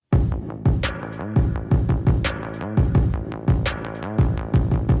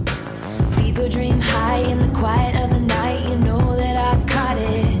dream high in the quiet of the night. You know that I caught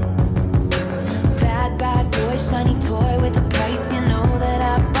it. Bad, bad boy, shiny toy with a price. You know that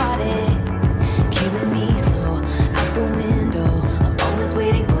I bought it. Killing me slow, out the window. I'm always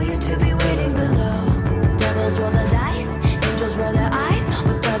waiting for you to be waiting below. Devils roll the dice, angels roll their eyes.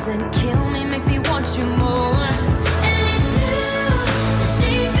 What doesn't kill me makes me want you more. And it's blue, the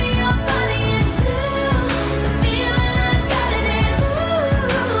shape of your body is blue. The feeling I got it is blue.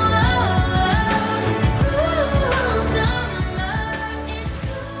 It's cruel summer, it's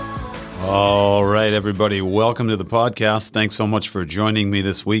cool. All right, everybody, welcome to the podcast. Thanks so much for joining me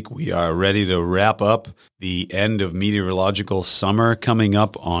this week. We are ready to wrap up the end of meteorological summer coming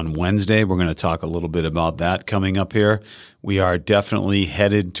up on Wednesday. We're going to talk a little bit about that coming up here. We are definitely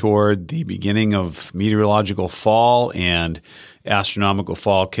headed toward the beginning of meteorological fall and astronomical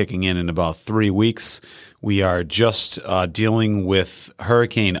fall kicking in about 3 weeks. We are just dealing with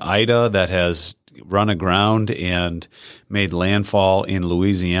Hurricane Ida that has run aground and made landfall in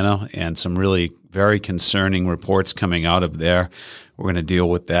Louisiana, and some really very concerning reports coming out of there. We're going to deal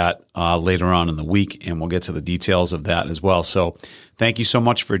with that later on in the week, and we'll get to the details of that as well. So thank you so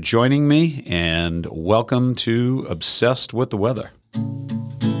much for joining me, and welcome to Obsessed with the Weather.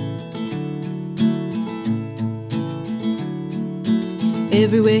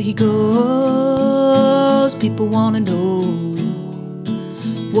 Everywhere he goes, people want to know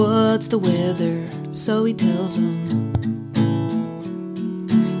what's the weather, so he tells them.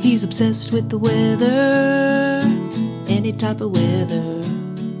 He's obsessed with the weather, any type of weather,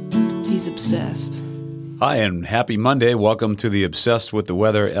 he's obsessed. Hi, and happy Monday. Welcome to the Obsessed with the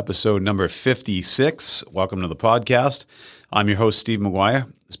Weather, episode number 56. Welcome to the podcast. I'm your host, Steve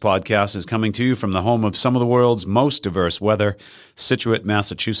McGuire. This podcast is coming to you from the home of some of the world's most diverse weather, Scituate,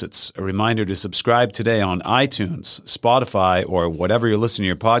 Massachusetts. A reminder to subscribe today on iTunes, Spotify, or whatever you're listening to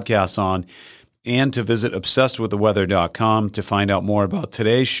your podcasts on, and to visit obsessedwiththeweather.com to find out more about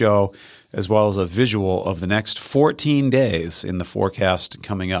today's show, as well as a visual of the next 14 days in the forecast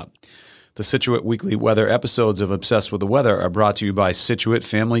coming up. The Scituate Weekly Weather episodes of Obsessed with the Weather are brought to you by Scituate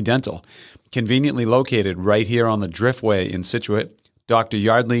Family Dental. Conveniently located right here on the Driftway in Scituate, Dr.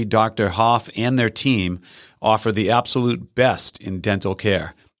 Yardley, Dr. Hoff, and their team offer the absolute best in dental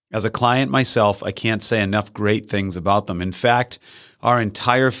care. As a client myself, I can't say enough great things about them. In fact, our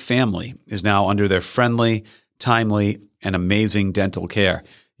entire family is now under their friendly, timely, and amazing dental care.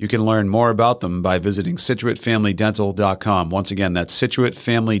 You can learn more about them by visiting ScituateFamilyDental.com. Once again, that's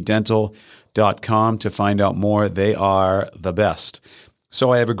ScituateFamilyDental.com to find out more. They are the best.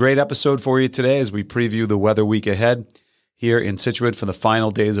 So I have a great episode for you today as we preview the weather week ahead here in Scituate for the final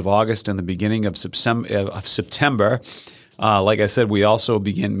days of August and the beginning of September. Like I said, we also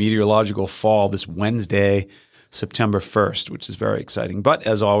begin meteorological fall this Wednesday, September 1st, which is very exciting. But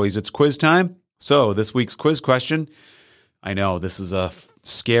as always, it's quiz time. So this week's quiz question, I know this is a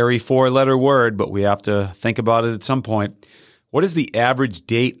scary 4-letter word, but we have to think about it at some point. What is the average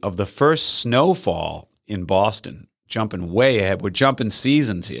date of the first snowfall in Boston? Jumping way ahead. We're jumping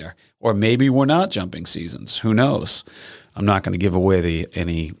seasons here. Or maybe we're not jumping seasons. Who knows? I'm not going to give away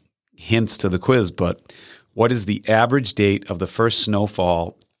any hints to the quiz, but what is the average date of the first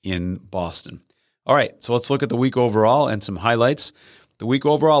snowfall in Boston? All right, so let's look at the week overall and some highlights. The week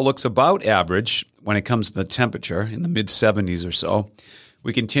overall looks about average when it comes to the temperature, in the mid-70s or so.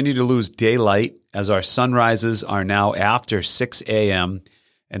 We continue to lose daylight as our sunrises are now after 6 a.m.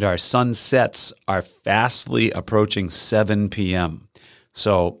 and our sunsets are fastly approaching 7 p.m.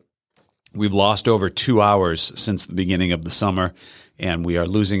 So we've lost over 2 hours since the beginning of the summer, and we are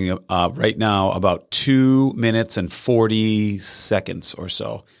losing right now about 2 minutes and 40 seconds or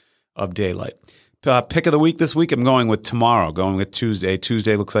so of daylight. Pick of the week this week, I'm going with tomorrow, going with Tuesday.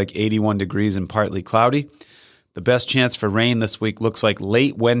 Tuesday looks like 81 degrees and partly cloudy. The best chance for rain this week looks like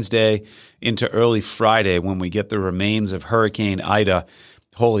late Wednesday into early Friday when we get the remains of Hurricane Ida.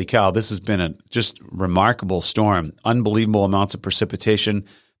 Holy cow, this has been a just remarkable storm. Unbelievable amounts of precipitation.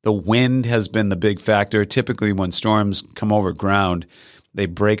 The wind has been the big factor. Typically when storms come over ground, they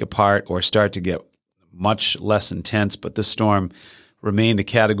break apart or start to get much less intense, but this storm remained a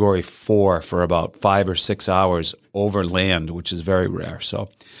Category 4 for about 5 or 6 hours over land, which is very rare. So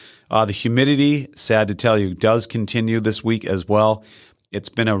the humidity, sad to tell you, does continue this week as well. It's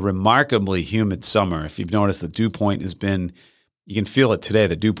been a remarkably humid summer. If you've noticed, the dew point has been, you can feel it today,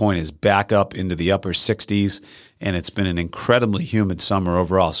 the dew point is back up into the upper 60s, and it's been an incredibly humid summer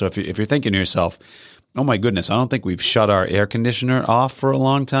overall. So if you're thinking to yourself, oh my goodness, I don't think we've shut our air conditioner off for a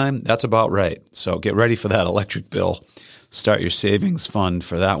long time, that's about right. So get ready for that electric bill. Start your savings fund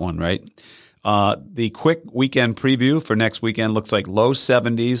for that one, right? The quick weekend preview for next weekend looks like low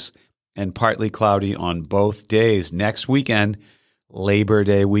 70s, and partly cloudy on both days. Next weekend, Labor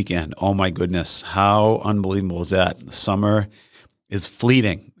Day weekend. Oh my goodness. How unbelievable is that? The summer is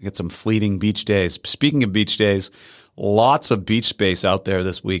fleeting. We get some fleeting beach days. Speaking of beach days, lots of beach space out there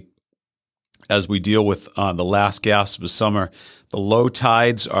this week as we deal with the last gasp of summer. The low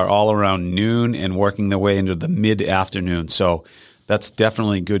tides are all around noon and working their way into the mid-afternoon. So that's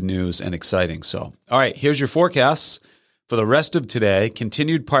definitely good news and exciting. So, all right, here's your forecasts for the rest of today.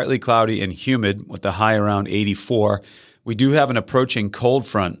 Continued partly cloudy and humid with the high around 84. We do have an approaching cold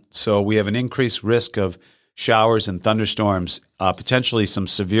front, so we have an increased risk of showers and thunderstorms, potentially some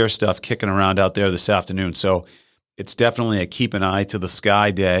severe stuff kicking around out there this afternoon. So it's definitely a keep an eye to the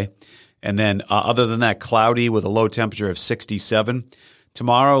sky day. And then other than that, cloudy with a low temperature of 67.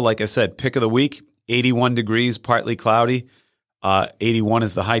 Tomorrow, like I said, pick of the week, 81 degrees, partly cloudy. 81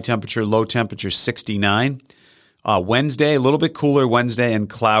 is the high temperature, low temperature 69. Wednesday, a little bit cooler Wednesday and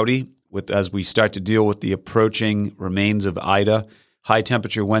cloudy as we start to deal with the approaching remains of Ida. High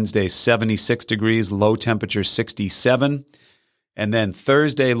temperature Wednesday, 76 degrees, low temperature 67. And then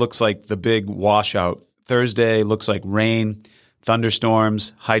Thursday looks like the big washout. Thursday looks like rain,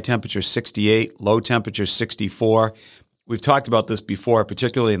 thunderstorms, high temperature 68, low temperature 64. We've talked about this before,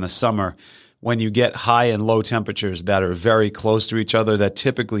 particularly in the summer. When you get high and low temperatures that are very close to each other, that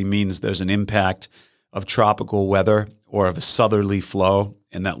typically means there's an impact of tropical weather or of a southerly flow,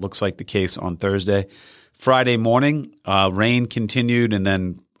 and that looks like the case on Thursday. Friday morning, rain continued and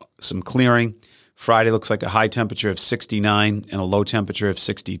then some clearing. Friday looks like a high temperature of 69 and a low temperature of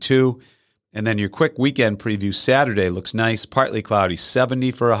 62. And then your quick weekend preview, Saturday looks nice, partly cloudy,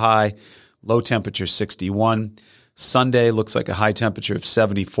 70 for a high, low temperature 61. Sunday looks like a high temperature of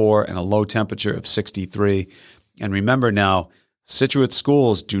 74 and a low temperature of 63. And remember now, Scituate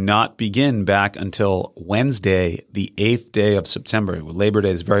schools do not begin back until Wednesday, the 8th day of September. Labor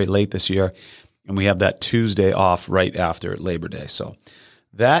Day is very late this year, and we have that Tuesday off right after Labor Day. So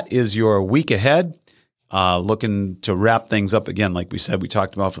that is your week ahead. Looking to wrap things up again, like we said, we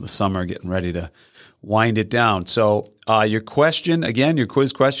talked about for the summer, getting ready to wind it down. So your question, again, your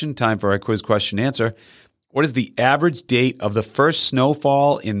quiz question, time for our quiz question answer. What is the average date of the first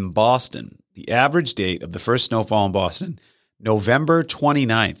snowfall in Boston? The average date of the first snowfall in Boston, November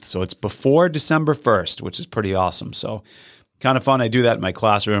 29th. So it's before December 1st, which is pretty awesome. So kind of fun. I do that in my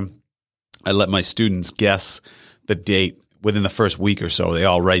classroom. I let my students guess the date within the first week or so. They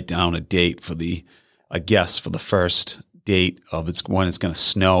all write down a guess for the first date of when it's going to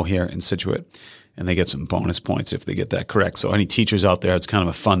snow here in Scituate. And they get some bonus points if they get that correct. So any teachers out there, it's kind of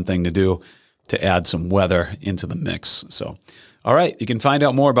a fun thing to do to add some weather into the mix. So, all right, you can find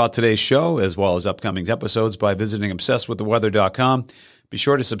out more about today's show as well as upcoming episodes by visiting obsessedwiththeweather.com. Be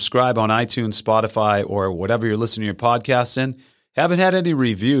sure to subscribe on iTunes, Spotify, or whatever you're listening to your podcasts in. Haven't had any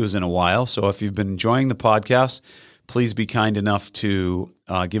reviews in a while, so if you've been enjoying the podcast, please be kind enough to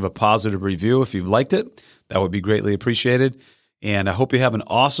give a positive review if you've liked it. That would be greatly appreciated. And I hope you have an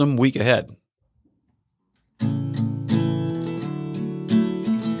awesome week ahead.